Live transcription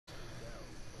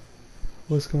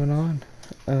What's going on?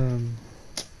 Um,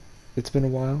 it's been a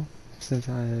while since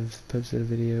I've posted a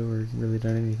video or really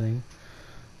done anything,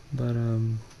 but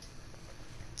I'm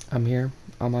here.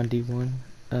 I'm on D1.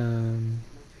 Um,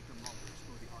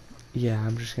 yeah,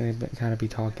 I'm just gonna kind of be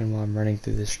talking while I'm running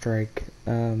through this strike.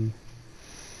 Yeah,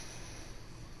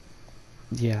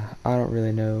 I don't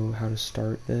really know how to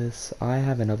start this. I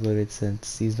haven't uploaded since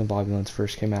Season of Bobulance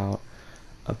first came out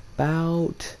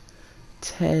about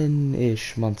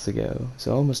 10-ish months ago,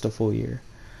 so almost a full year.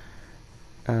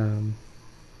 Um,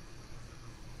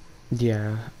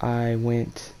 yeah, I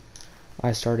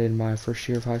started my first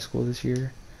year of high school this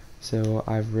year, so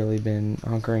I've really been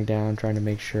hunkering down, trying to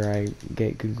make sure I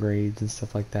get good grades and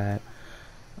stuff like that.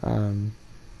 Um,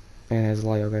 and as a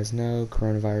lot of you guys know,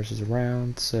 coronavirus is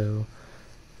around, so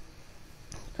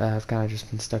I've kind of just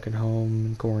been stuck at home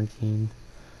in quarantine,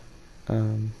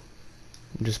 um,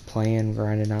 just playing,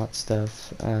 grinding out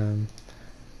stuff. Now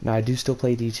I do still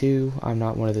play D2. I'm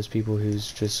not one of those people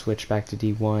who's just switched back to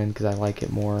D1 because I like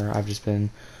it more. I've just been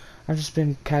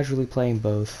casually playing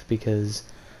both because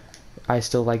I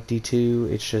still like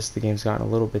D2. It's just the game's gotten a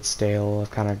little bit stale.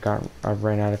 I've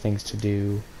ran out of things to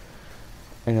do,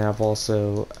 and then I've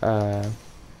also I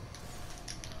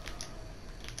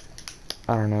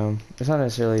don't know. It's not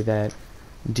necessarily that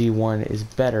D1 is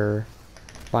better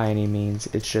by any means.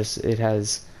 It's just it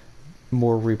has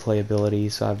more replayability,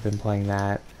 so I've been playing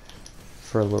that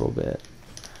for a little bit.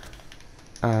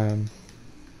 Um,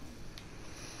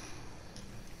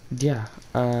 yeah.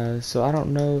 So I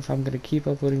don't know if I'm gonna keep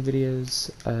uploading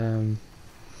videos.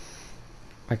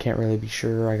 I can't really be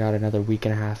sure. I got another week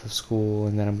and a half of school,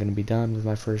 and then I'm gonna be done with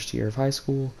my first year of high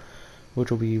school,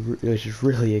 which is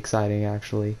really exciting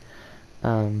actually.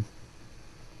 Um,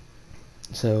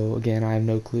 so again, I have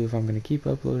no clue if I'm gonna keep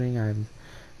uploading. I have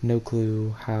no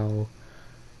clue how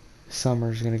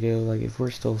summer's gonna go. Like if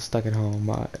we're still stuck at home,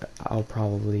 I'll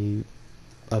probably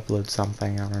upload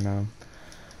something. I don't know.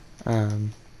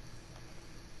 Um,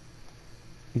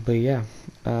 but yeah.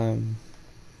 Um,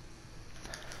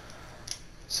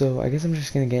 so I guess I'm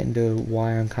just gonna get into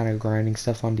why I'm kind of grinding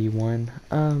stuff on D1.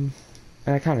 And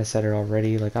I kind of said it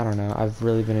already. Like I don't know. I've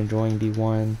really been enjoying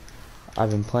D1. I've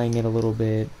been playing it a little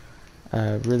bit.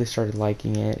 Really started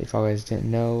liking it. If you guys didn't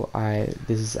know,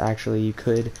 this is actually, you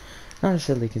could not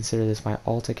necessarily consider this my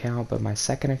alt account, but my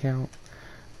second account.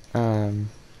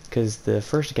 Because the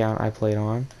first account I played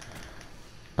on,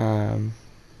 now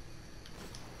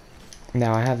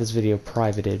I have this video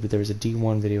privated, but there was a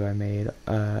D1 video I made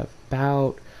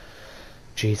about,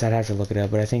 jeez, I'd have to look it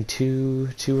up, but I think two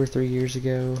or 3 years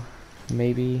ago,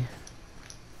 maybe.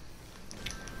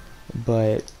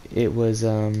 But it was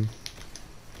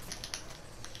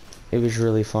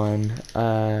really fun.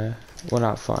 Well,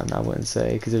 not fun, I wouldn't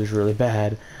say, because it was really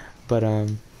bad. But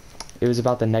it was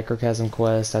about the Necrochasm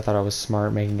quest. I thought I was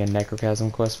smart making a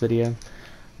Necrochasm quest video.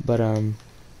 But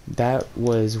that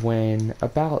was when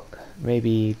about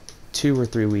maybe 2 or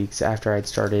 3 weeks after I'd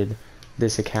started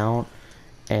this account.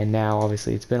 And now,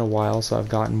 obviously, it's been a while, so I've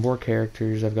gotten more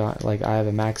characters. I have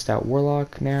a maxed out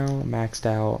Warlock now, maxed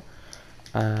out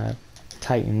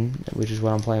Titan, which is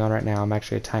what I'm playing on right now. I'm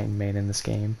actually a Titan main in this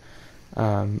game.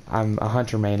 I'm a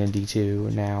Hunter main in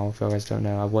D2 now, if you guys don't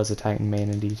know. I was a Titan main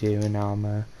in D2, and now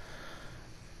now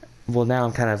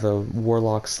I'm kind of a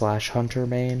Warlock slash Hunter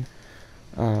main.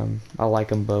 I like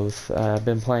them both. I've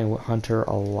been playing with Hunter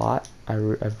a lot.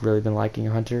 I've really been liking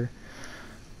Hunter.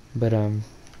 But,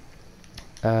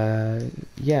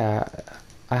 yeah,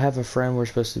 I have a friend. We're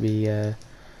supposed to be,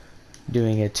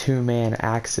 doing a 2-man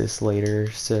Axis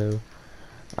later, so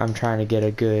I'm trying to get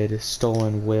a good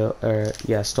stolen will,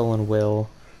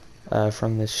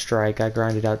 from this strike. I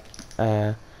grinded out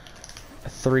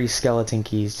 3 skeleton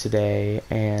keys today,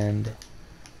 and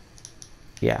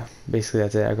yeah, basically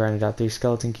that's it. I grinded out 3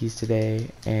 skeleton keys today,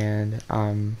 and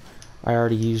I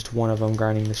already used one of them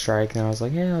grinding the strike, and I was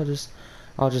like, yeah,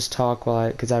 I'll just talk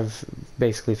because I've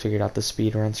basically figured out the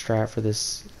speedrun strat for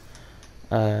this.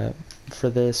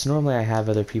 Normally I have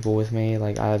other people with me.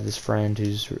 Like I have this friend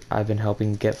I've been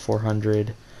helping get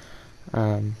 400.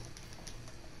 Because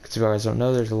if you guys don't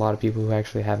know, there's a lot of people who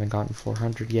actually haven't gotten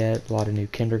 400 yet. A lot of new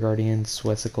kindergartens.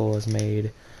 Swessical has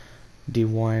made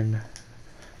D1 not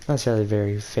necessarily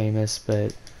very famous,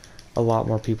 but a lot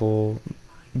more people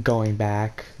going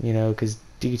back. You know, because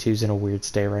D2's in a weird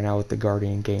state right now with the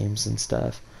Guardian games and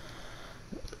stuff.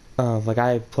 Like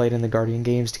I played in the Guardian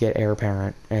games to get Heir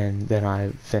Apparent, and then I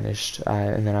finished,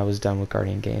 and then I was done with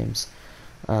Guardian games.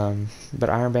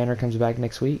 But Iron Banner comes back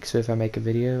next week, so if I make a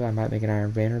video, I might make an Iron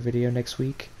Banner video next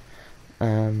week.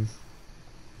 Me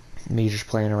just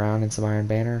playing around in some Iron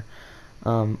Banner.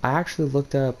 I actually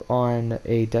looked up on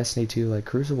a Destiny 2 like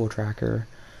Crucible tracker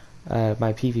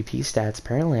my PvP stats.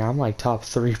 Apparently, I'm like top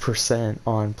 3%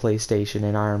 on PlayStation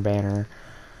and Iron Banner,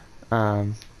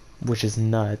 um, which is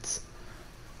nuts.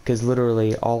 Because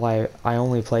literally, I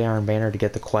only play Iron Banner to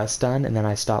get the quest done, and then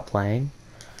I stop playing,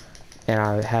 and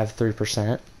I have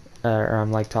 3%, or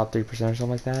I'm like top 3% or something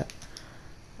like that.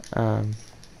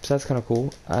 So that's kind of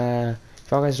cool.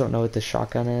 If y'all guys don't know what the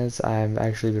shotgun is, I've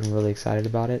actually been really excited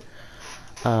about it.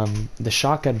 The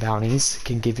shotgun bounties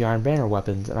can give you Iron Banner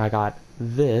weapons, and I got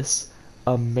this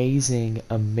amazing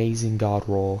god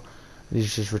roll.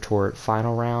 These just retort,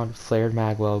 final round, flared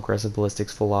magwell, aggressive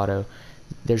ballistics, full auto.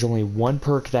 There's only one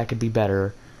perk that could be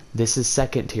better. This is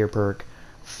second tier perk.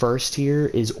 First tier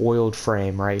is oiled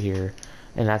frame right here,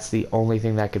 and that's the only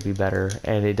thing that could be better,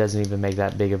 and it doesn't even make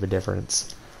that big of a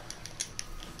difference.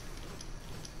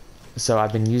 So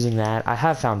I've been using that. I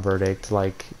have found Verdict,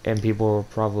 like, and people are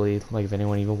probably, like, if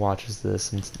anyone even watches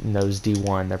this and knows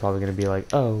D1, they're probably going to be like,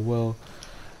 oh, well,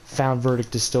 found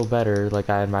Verdict is still better. Like,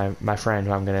 I had my friend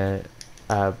who I'm going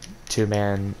to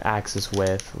two-man axis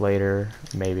with later,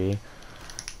 maybe.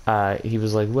 He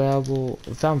was like, well,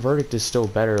 found Verdict is still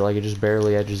better. Like, it just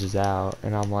barely edges us out.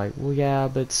 And I'm like, well, yeah,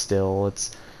 but still,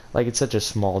 it's, like, it's such a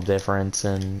small difference,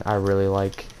 and I really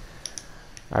like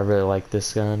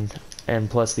this gun. And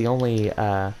plus, the only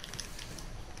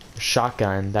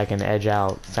shotgun that can edge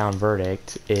out Found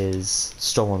Verdict is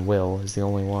Stolen Will, is the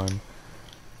only one.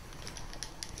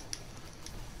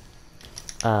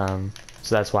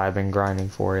 So that's why I've been grinding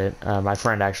for it. My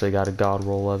friend actually got a god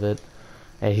roll of it,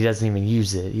 and he doesn't even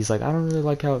use it. He's like, I don't really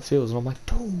like how it feels, and I'm like,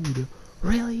 dude,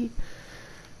 really?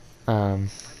 Yeah,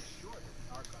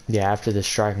 after this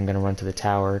strike, I'm gonna run to the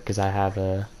tower because I have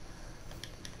a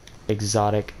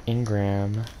exotic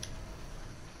engram.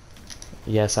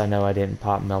 Yes, I know I didn't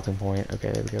pop melting point. Okay,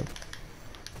 there we go.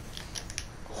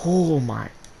 Oh my.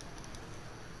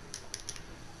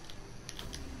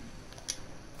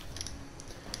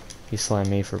 He slammed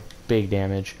me for big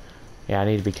damage. Yeah, I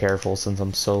need to be careful since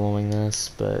I'm soloing this,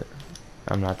 but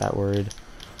I'm not that worried.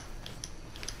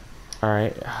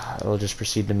 Alright, I'll just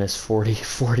proceed to miss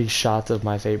 40 shots of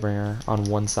my Fatebringer on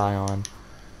one Scion.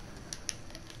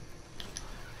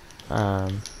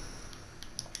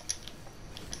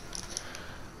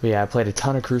 But yeah, I played a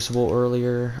ton of Crucible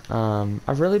earlier.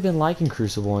 I've really been liking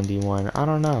Crucible in D1. I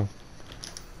don't know.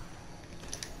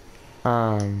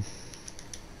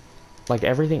 Like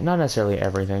everything, not necessarily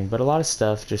everything, but a lot of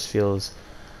stuff just feels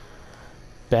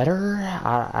better.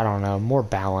 I don't know, more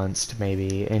balanced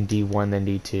maybe in D1 than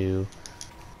D2.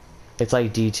 It's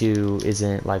like D2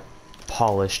 isn't like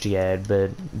polished yet,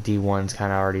 but D1's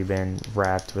kind of already been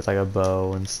wrapped with like a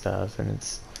bow and stuff, and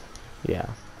it's, yeah.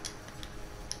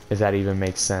 If that even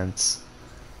makes sense.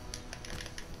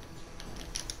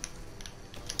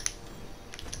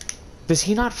 Does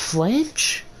he not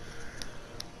flinch?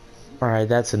 Alright,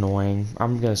 that's annoying.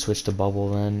 I'm gonna switch to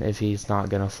bubble then, if he's not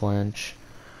gonna flinch.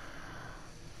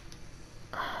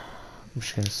 I'm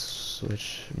just gonna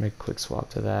switch, make a quick swap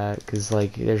to that, because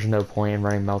like, there's no point in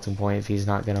running melting point if he's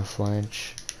not gonna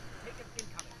flinch.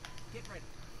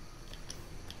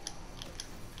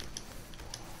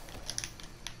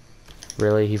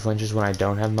 Really? He flinches when I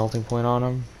don't have melting point on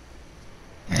him?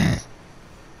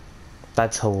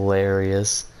 That's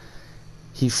hilarious.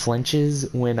 He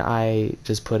flinches when I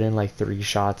just put in like 3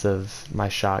 shots of my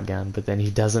shotgun, but then he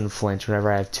doesn't flinch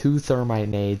whenever I have 2 thermite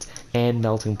nades and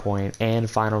melting point and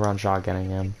final round shotgunning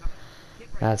him.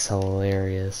 That's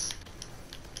hilarious.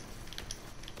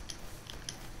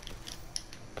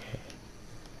 Okay.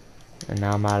 And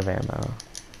now I'm out of ammo.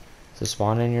 So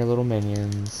spawn in your little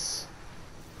minions.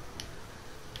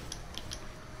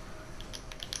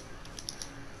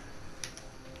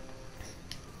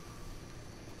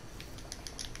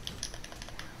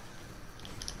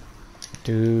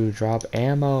 Dude, drop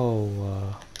ammo.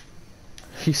 Are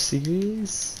you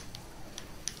serious?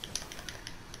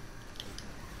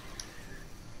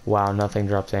 Wow, nothing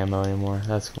drops ammo anymore.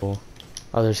 That's cool.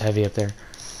 Oh, there's heavy up there.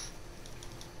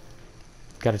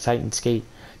 Got a Titan skate.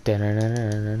 Grab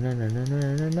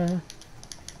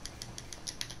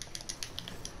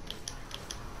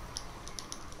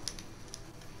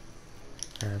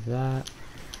that.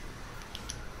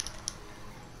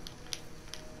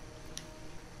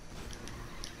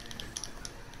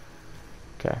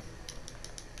 Okay.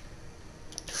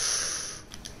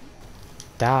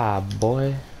 Die,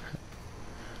 boy.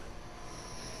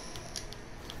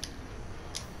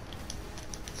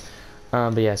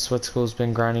 But yeah, Sweat School's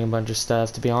been grinding a bunch of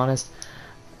stuff. To be honest,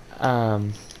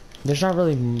 there's not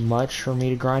really much for me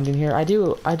to grind in here. I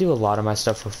do a lot of my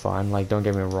stuff for fun. Like, don't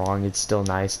get me wrong, it's still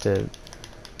nice to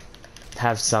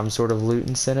have some sort of loot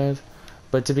incentive.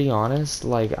 But to be honest,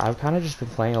 like, I've kind of just been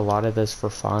playing a lot of this for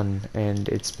fun, and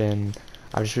I've just been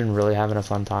really having a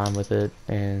fun time with it,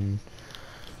 and,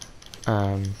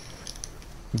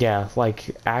 yeah,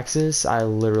 like, Axis, I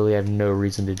literally have no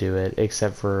reason to do it,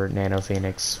 except for Nano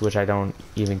Phoenix, which I don't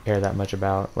even care that much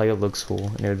about. Like, it looks cool,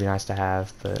 and it would be nice to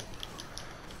have, but,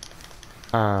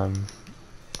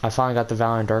 I finally got the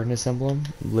Valiant Darkness emblem,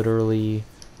 literally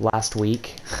last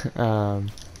week, so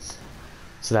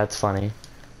that's funny.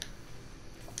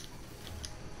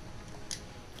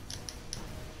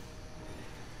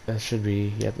 That should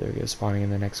be, yep, there we go, spawning in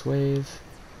the next wave.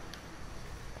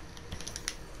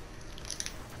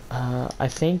 I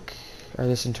think, are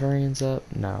the Centurions up?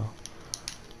 No.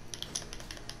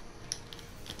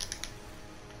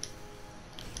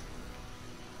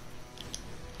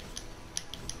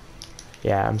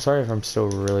 Yeah, I'm sorry if I'm still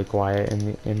really quiet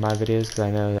in my videos, because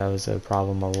I know that was a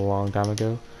problem a long time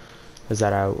ago. Is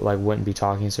that I like wouldn't be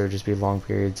talking, so it would just be long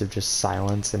periods of just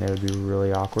silence, and it would be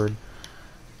really awkward.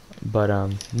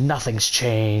 But nothing's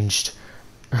changed.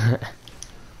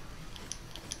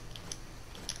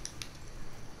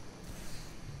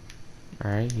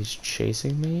 Alright, he's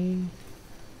chasing me.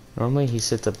 Normally he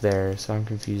sits up there, so I'm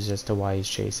confused as to why he's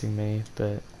chasing me,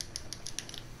 but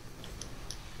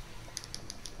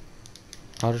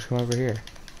I'll just come over here.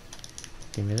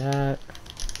 Give me that.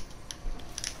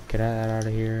 Get that out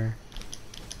of here.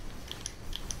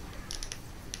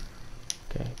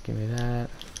 Okay, give me that.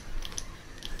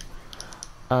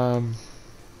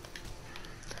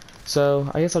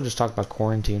 So I guess I'll just talk about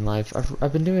quarantine life.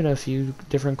 I've been doing a few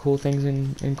different cool things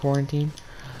in quarantine.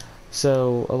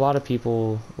 So a lot of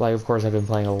people, like, of course I've been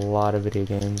playing a lot of video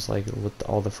games, like, with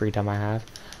all the free time I have.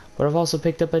 But I've also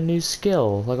picked up a new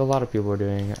skill, like a lot of people are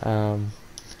doing.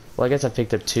 Well, I guess I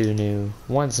picked up two new.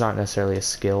 One's not necessarily a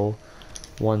skill.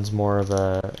 One's more of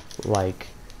a, like,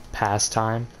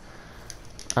 pastime.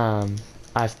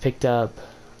 I've picked up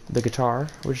the guitar,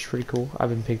 which is pretty cool. I've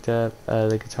been picked up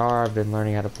the guitar. I've been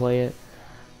learning how to play it.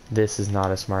 This is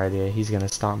not a smart idea. He's gonna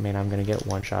stomp me and I'm gonna get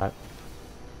one shot.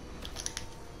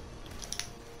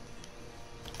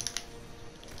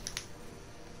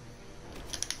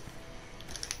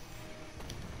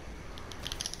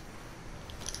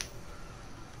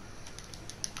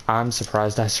 I'm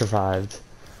surprised I survived.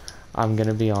 I'm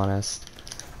gonna be honest.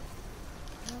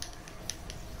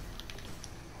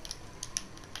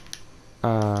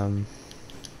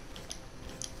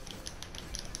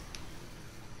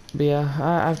 But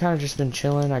yeah, I've kind of just been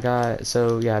chilling. I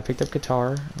picked up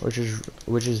guitar, which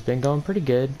has been going pretty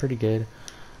good.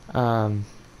 I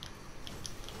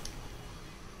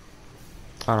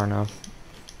don't know.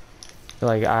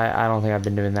 Like, I don't think I've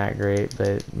been doing that great,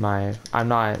 but I'm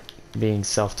not being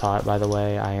self-taught, by the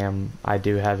way. I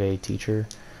do have a teacher.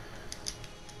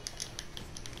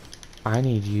 I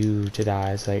need you to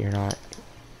die so that you're not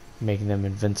making them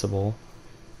invincible.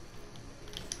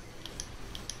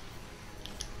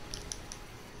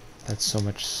 That's so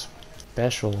much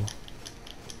special.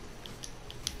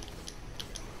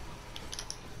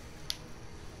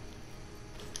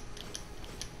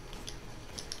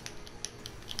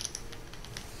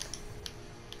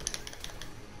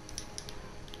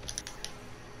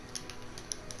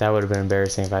 That would have been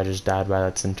embarrassing if I just died by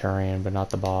that Centurion, but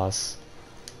not the boss.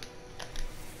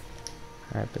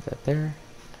 Alright, put that there.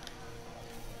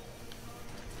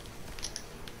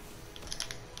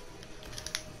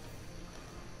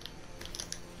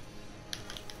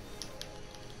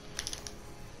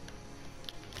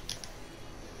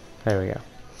 There we go.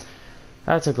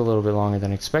 That took a little bit longer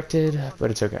than expected,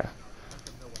 but it's okay.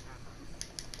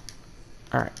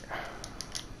 Alright.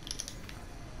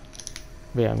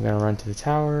 But yeah, I'm gonna run to the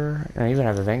tower, and I even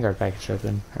have a Vanguard package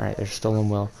open. Alright, there's Stolen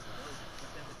Will.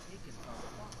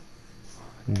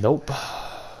 Nope.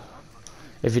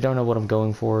 If you don't know what I'm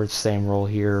going for, it's same roll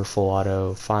here, full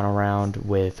auto, final round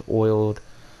with oiled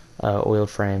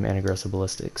frame and aggressive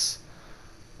ballistics.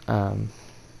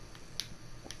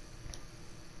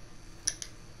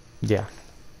 Yeah.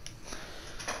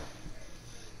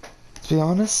 To be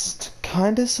honest,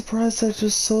 kinda surprised I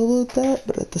just soloed that,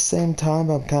 but at the same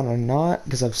time I'm kinda not,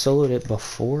 because I've soloed it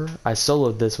before. I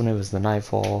soloed this when it was the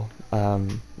Nightfall,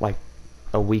 like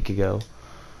a week ago.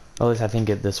 At least I think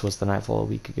this was the Nightfall a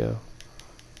week ago.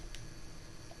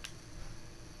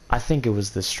 I think it was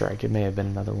this strike. It may have been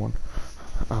another one.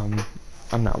 I'm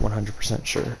not 100%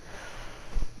 sure.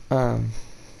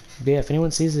 But yeah, if anyone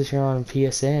sees this here on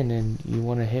PSN and you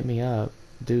want to hit me up,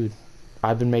 dude,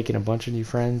 I've been making a bunch of new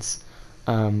friends.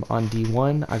 On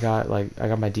D1, I got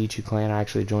my D2 clan. I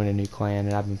actually joined a new clan,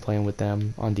 and I've been playing with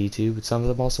them on D2. But some of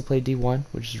them also play D1,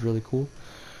 which is really cool.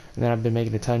 And then I've been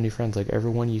making a ton of new friends. Like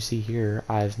everyone you see here,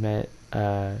 I've met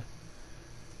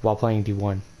while playing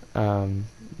D1.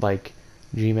 Like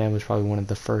G-Man was probably one of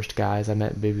the first guys I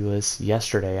met. Bibulus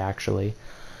yesterday actually.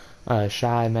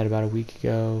 Shy I met about a week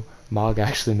ago. Mog I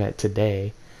actually met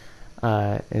today.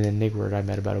 And then Nigward I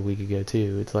met about a week ago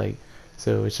too. It's like,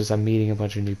 so it's just I'm meeting a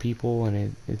bunch of new people,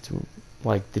 and it's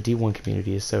like the D1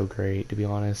 community is so great, to be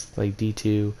honest. Like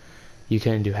D2, you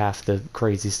couldn't do half the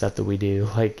crazy stuff that we do.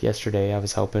 Like yesterday I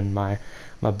was helping my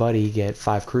buddy get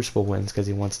 5 Crucible wins because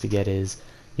he wanted to get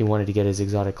his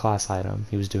exotic class item.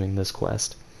 He was doing this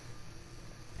quest.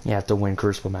 You have to win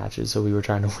Crucible matches, so we were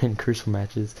trying to win Crucible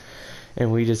matches.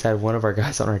 And we just had one of our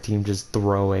guys on our team just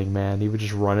throwing, man. He would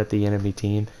just run at the enemy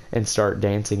team and start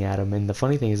dancing at them. And the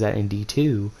funny thing is that in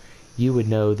D2, you would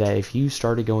know that if you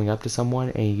started going up to someone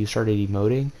and you started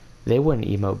emoting, they wouldn't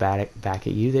emote back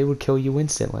at you. They would kill you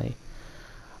instantly.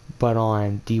 But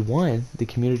on D1, the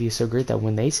community is so great that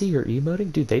when they see you're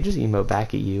emoting, dude, they just emote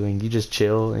back at you, and you just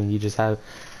chill, and you just have,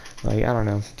 like, I don't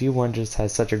know. D1 just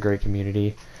has such a great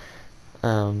community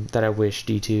that I wish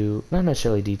D2, not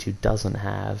necessarily D2 doesn't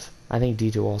have. I think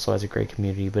D2 also has a great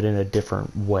community, but in a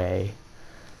different way.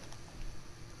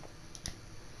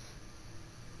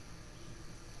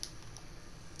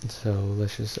 So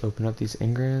let's just open up these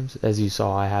engrams. As you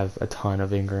saw, I have a ton of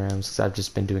engrams because I've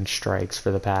just been doing strikes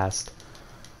for the past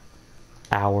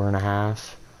hour and a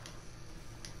half.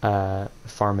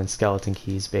 Farming skeleton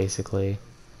keys, basically.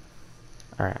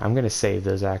 Alright, I'm going to save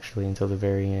those actually until the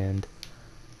very end.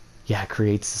 Yeah,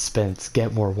 create suspense.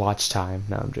 Get more watch time.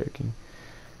 No, I'm joking.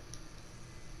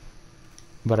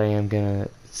 But I am going to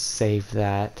save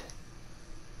that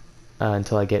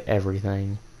until I get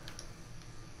everything.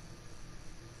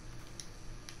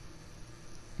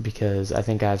 Because I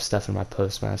think I have stuff in my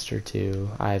Postmaster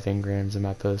too. I have engrams in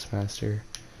my Postmaster.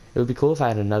 It would be cool if I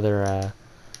had another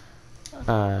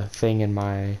thing in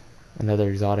my, another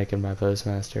exotic in my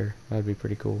Postmaster. That would be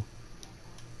pretty cool.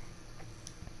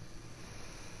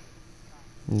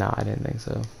 No, I didn't think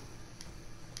so.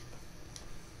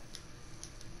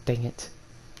 Dang it.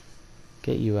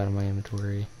 Get you out of my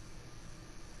inventory.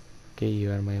 Get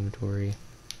you out of my inventory.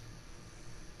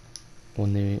 Well,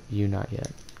 no, you not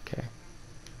yet. Okay.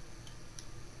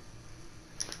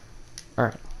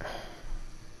 Alright.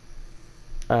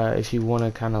 If you want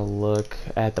to kind of look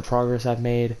at the progress I've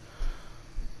made,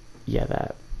 yeah,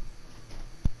 that.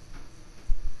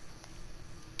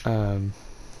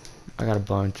 I got a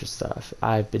bunch of stuff.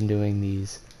 I've been doing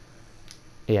these.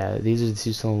 Yeah, these are the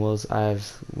 2 stone wheels.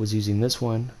 Was using this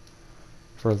one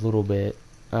for a little bit,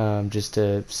 just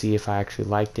to see if I actually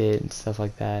liked it and stuff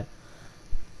like that.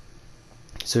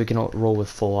 So we can roll with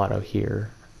full auto here,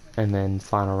 and then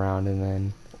final round, and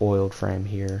then oiled frame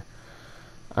here.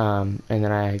 And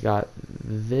then I got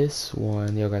this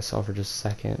one, you guys saw for just a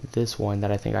second, this one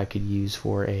that I think I could use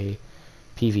for a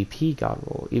PvP god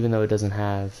roll, even though it doesn't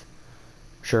have,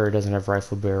 sure, it doesn't have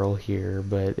rifle barrel here,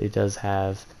 but it does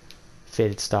have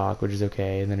faded stock, which is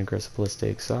okay, and then aggressive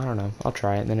ballistic, so I don't know, I'll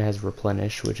try it. And then it has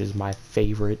replenish, which is my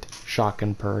favorite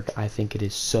shotgun perk. I think it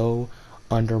is so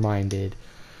undermined,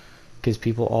 because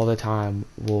people all the time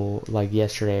will, like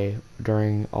yesterday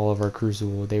during all of our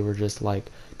crucible, they were just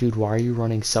like, dude, why are you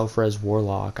running self-res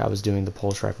warlock? I was doing the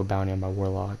pulse rifle bounty on my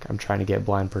warlock. I'm trying to get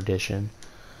blind perdition,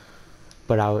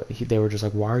 but they were just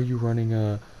like, why are you running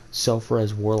a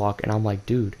self-res warlock? And I'm like,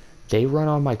 dude, they run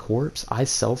on my corpse, I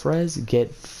self-res,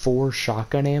 get 4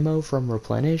 shotgun ammo from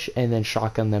replenish, and then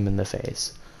shotgun them in the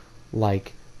face.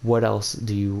 Like, what else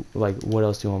do you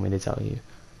want me to tell you?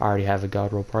 I already have a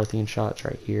god roll Parthian shots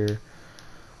right here.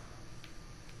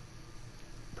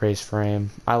 Praise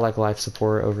frame. I like life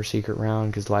support over secret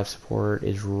round because life support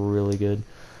is really good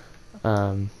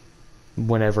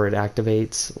whenever it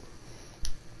activates.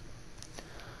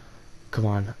 Come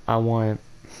on,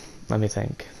 let me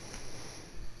think.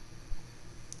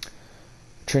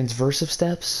 Transversive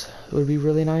steps would be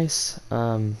really nice,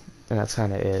 and that's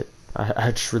kind of it.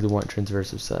 I just really want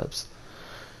transversive steps.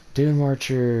 Dune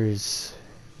Marchers,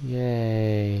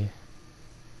 yay.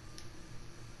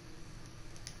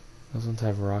 Those ones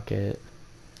have rocket.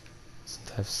 Those ones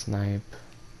have snipe.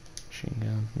 Machine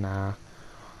gun. Nah. To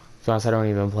be honest, I don't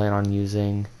even plan on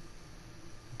using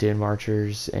Dune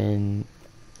Marchers in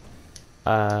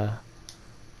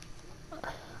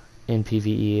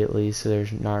PvE at least, so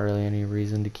there's not really any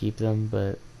reason to keep them,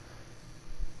 but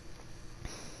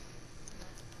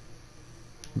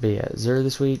yeah, Xur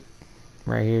this week,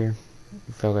 right here.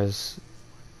 If you guys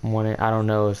want it, I don't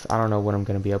know when I'm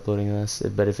gonna be uploading this,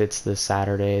 but if it's this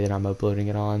Saturday that I'm uploading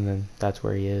it on, then that's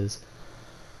where he is.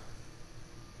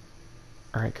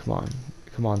 Alright, come on,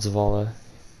 Zavala.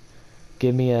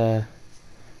 Give me a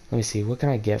Let me see, what can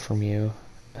I get from you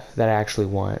that I actually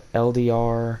want?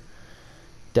 LDR,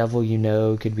 Devil You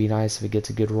Know could be nice if it gets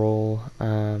a good roll.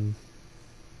 I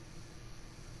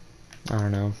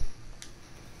don't know.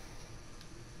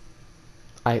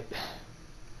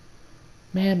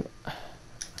 Man,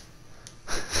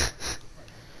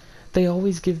 they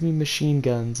always give me machine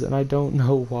guns, and I don't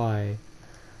know why.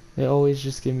 They always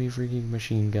just give me freaking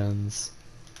machine guns.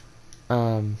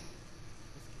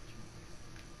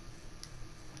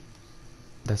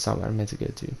 That's not what I meant to go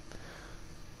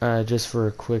to. Just for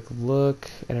a quick look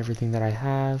at everything that I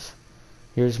have.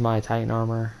 Here's my Titan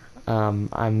armor.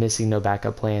 I'm missing no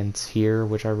backup plans here,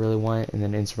 which I really want, and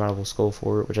then Insurmountable Skull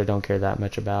Fort, which I don't care that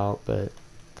much about, but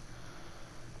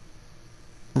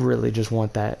really just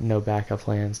want that no backup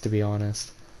plans, to be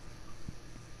honest.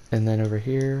 And then over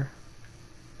here,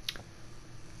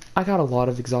 I got a lot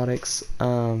of exotics.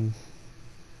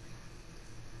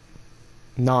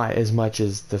 Not as much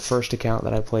as the first account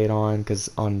that I played on, because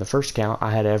on the first account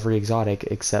I had every exotic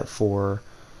except for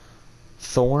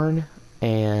Thorn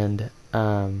and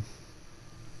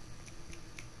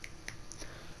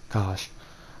gosh,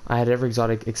 I had every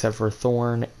exotic except for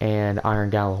Thorn and Iron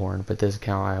Gallahorn, but this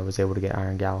account I was able to get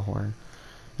Iron Gallahorn.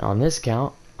 Now on this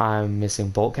account I'm missing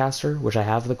Boltcaster, which I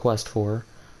have the quest for.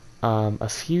 A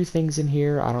few things in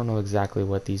here, I don't know exactly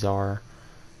what these are.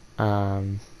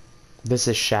 This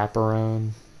is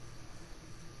Chaperone.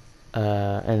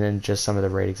 And then just some of the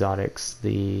raid exotics.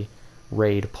 The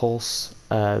raid Pulse,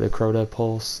 the Crota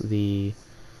Pulse, the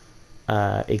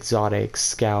exotic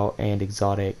Scout, and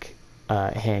exotic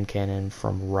hand cannon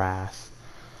from Wrath.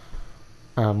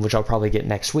 Which I'll probably get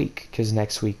next week, because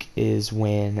next week is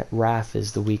when Wrath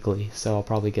is the weekly, so I'll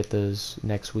probably get those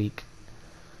next week.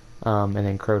 And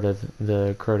then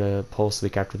the Crota Pulse the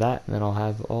week after that, and then I'll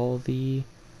have all the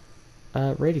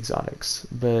raid exotics.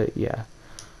 But yeah,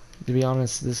 to be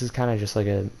honest, this is kind of just like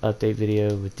an update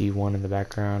video with D1 in the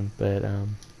background, but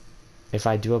if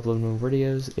I do upload more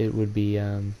videos, it would be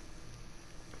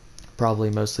probably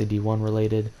mostly D1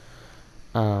 related.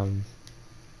 And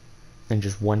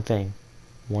just one thing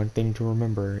to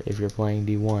remember if you're playing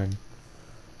D1: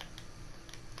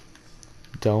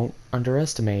 don't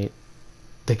underestimate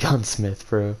the gunsmith,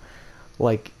 bro.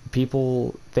 Like,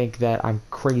 people think that I'm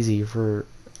crazy for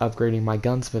upgrading my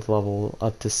gunsmith level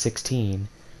up to 16.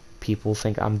 People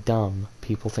think I'm dumb.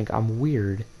 People think I'm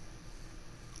weird.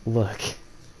 Look,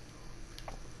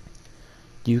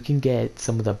 you can get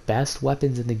some of the best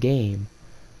weapons in the game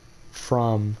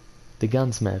from the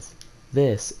gunsmith.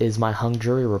 This is my Hung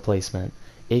Jury replacement.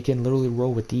 It can literally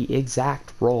roll with the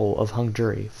exact roll of Hung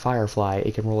Jury. Firefly,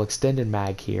 it can roll extended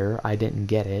mag here. I didn't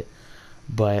get it,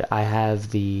 but I have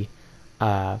the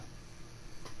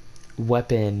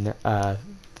weapon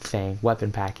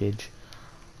weapon package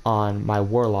on my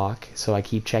Warlock, so I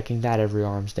keep checking that every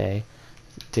arms day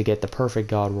to get the perfect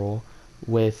god roll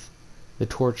with the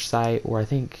torch sight, or I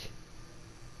think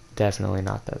definitely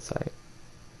not that sight.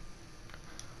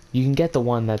 You can get the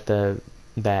one that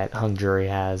that Hung Jury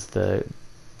has, the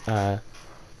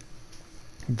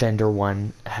vendor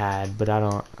one had, but I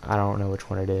don't know which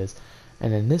one it is.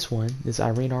 And then this one, this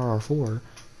Irene RR4,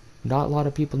 not a lot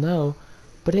of people know,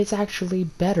 but it's actually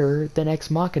better than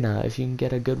Ex Machina if you can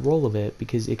get a good roll of it,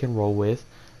 because it can roll with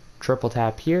triple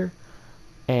tap here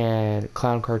and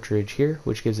clown cartridge here,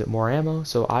 which gives it more ammo.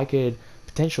 So I could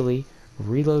potentially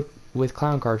reload with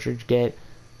clown cartridge, get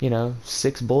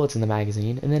 6 bullets in the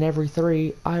magazine, and then every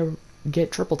 3 I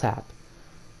get triple tap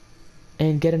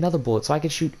and get another bullet, so I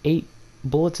could shoot 8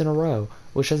 bullets in a row,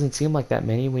 which doesn't seem like that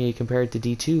many when you compare it to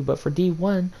D2, but for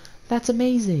D1 that's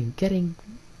amazing, getting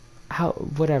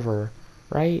whatever,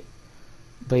 right?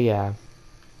 But yeah,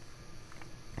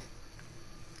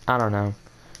 I don't know.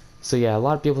 So yeah, a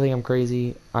lot of people think I'm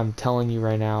crazy. I'm telling you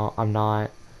right now, I'm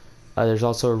not. There's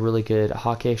also a really good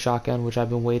Hake shotgun, which I've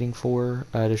been waiting for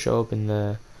to show up in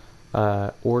the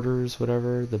orders,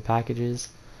 whatever, the packages.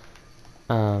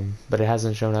 But it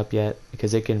hasn't shown up yet,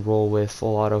 because it can roll with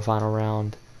full auto final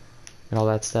round and all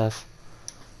that stuff.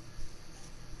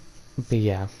 But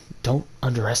yeah, don't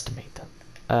underestimate them.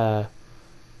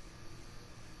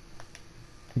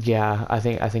 Yeah, I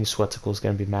think Sweaticle's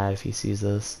gonna be mad if he sees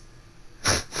this.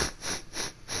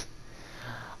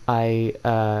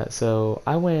 So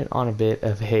I went on a bit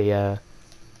of a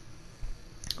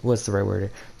what's the right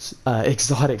word?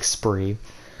 Exotic spree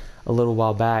a little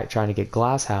while back, trying to get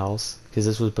Glass House, because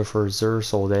this was before Xur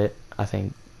sold it, I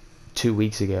think 2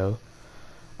 weeks ago.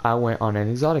 I went on an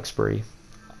exotic spree,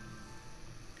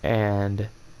 and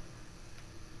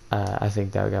I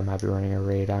think that guy might be running a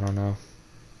raid, I don't know,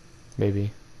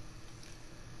 maybe.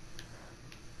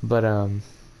 But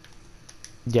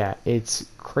yeah, it's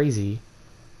crazy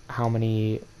how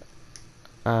many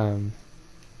um,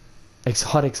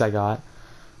 exotics I got.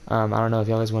 I don't know if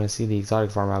you guys want to see the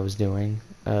exotic farm I was doing.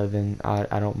 Then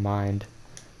I don't mind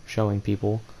showing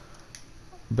people.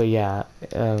 But yeah,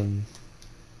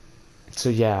 so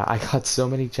yeah, I got so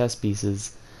many chess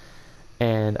pieces,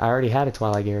 and I already had a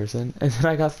Twilight Garrison, and then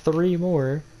I got three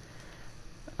more.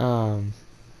 Um,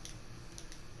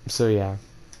 so yeah,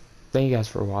 thank you guys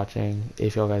for watching.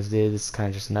 If y'all guys did, this is kind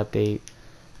of just an update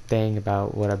thing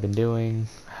about what I've been doing,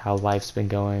 how life's been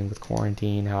going with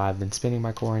quarantine, how I've been spending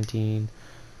my quarantine,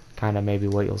 kind of maybe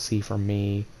what you'll see from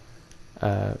me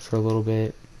for a little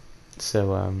bit.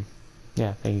 So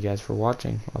yeah, thank you guys for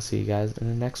watching. I'll see you guys in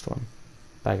the next one.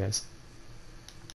 Bye guys.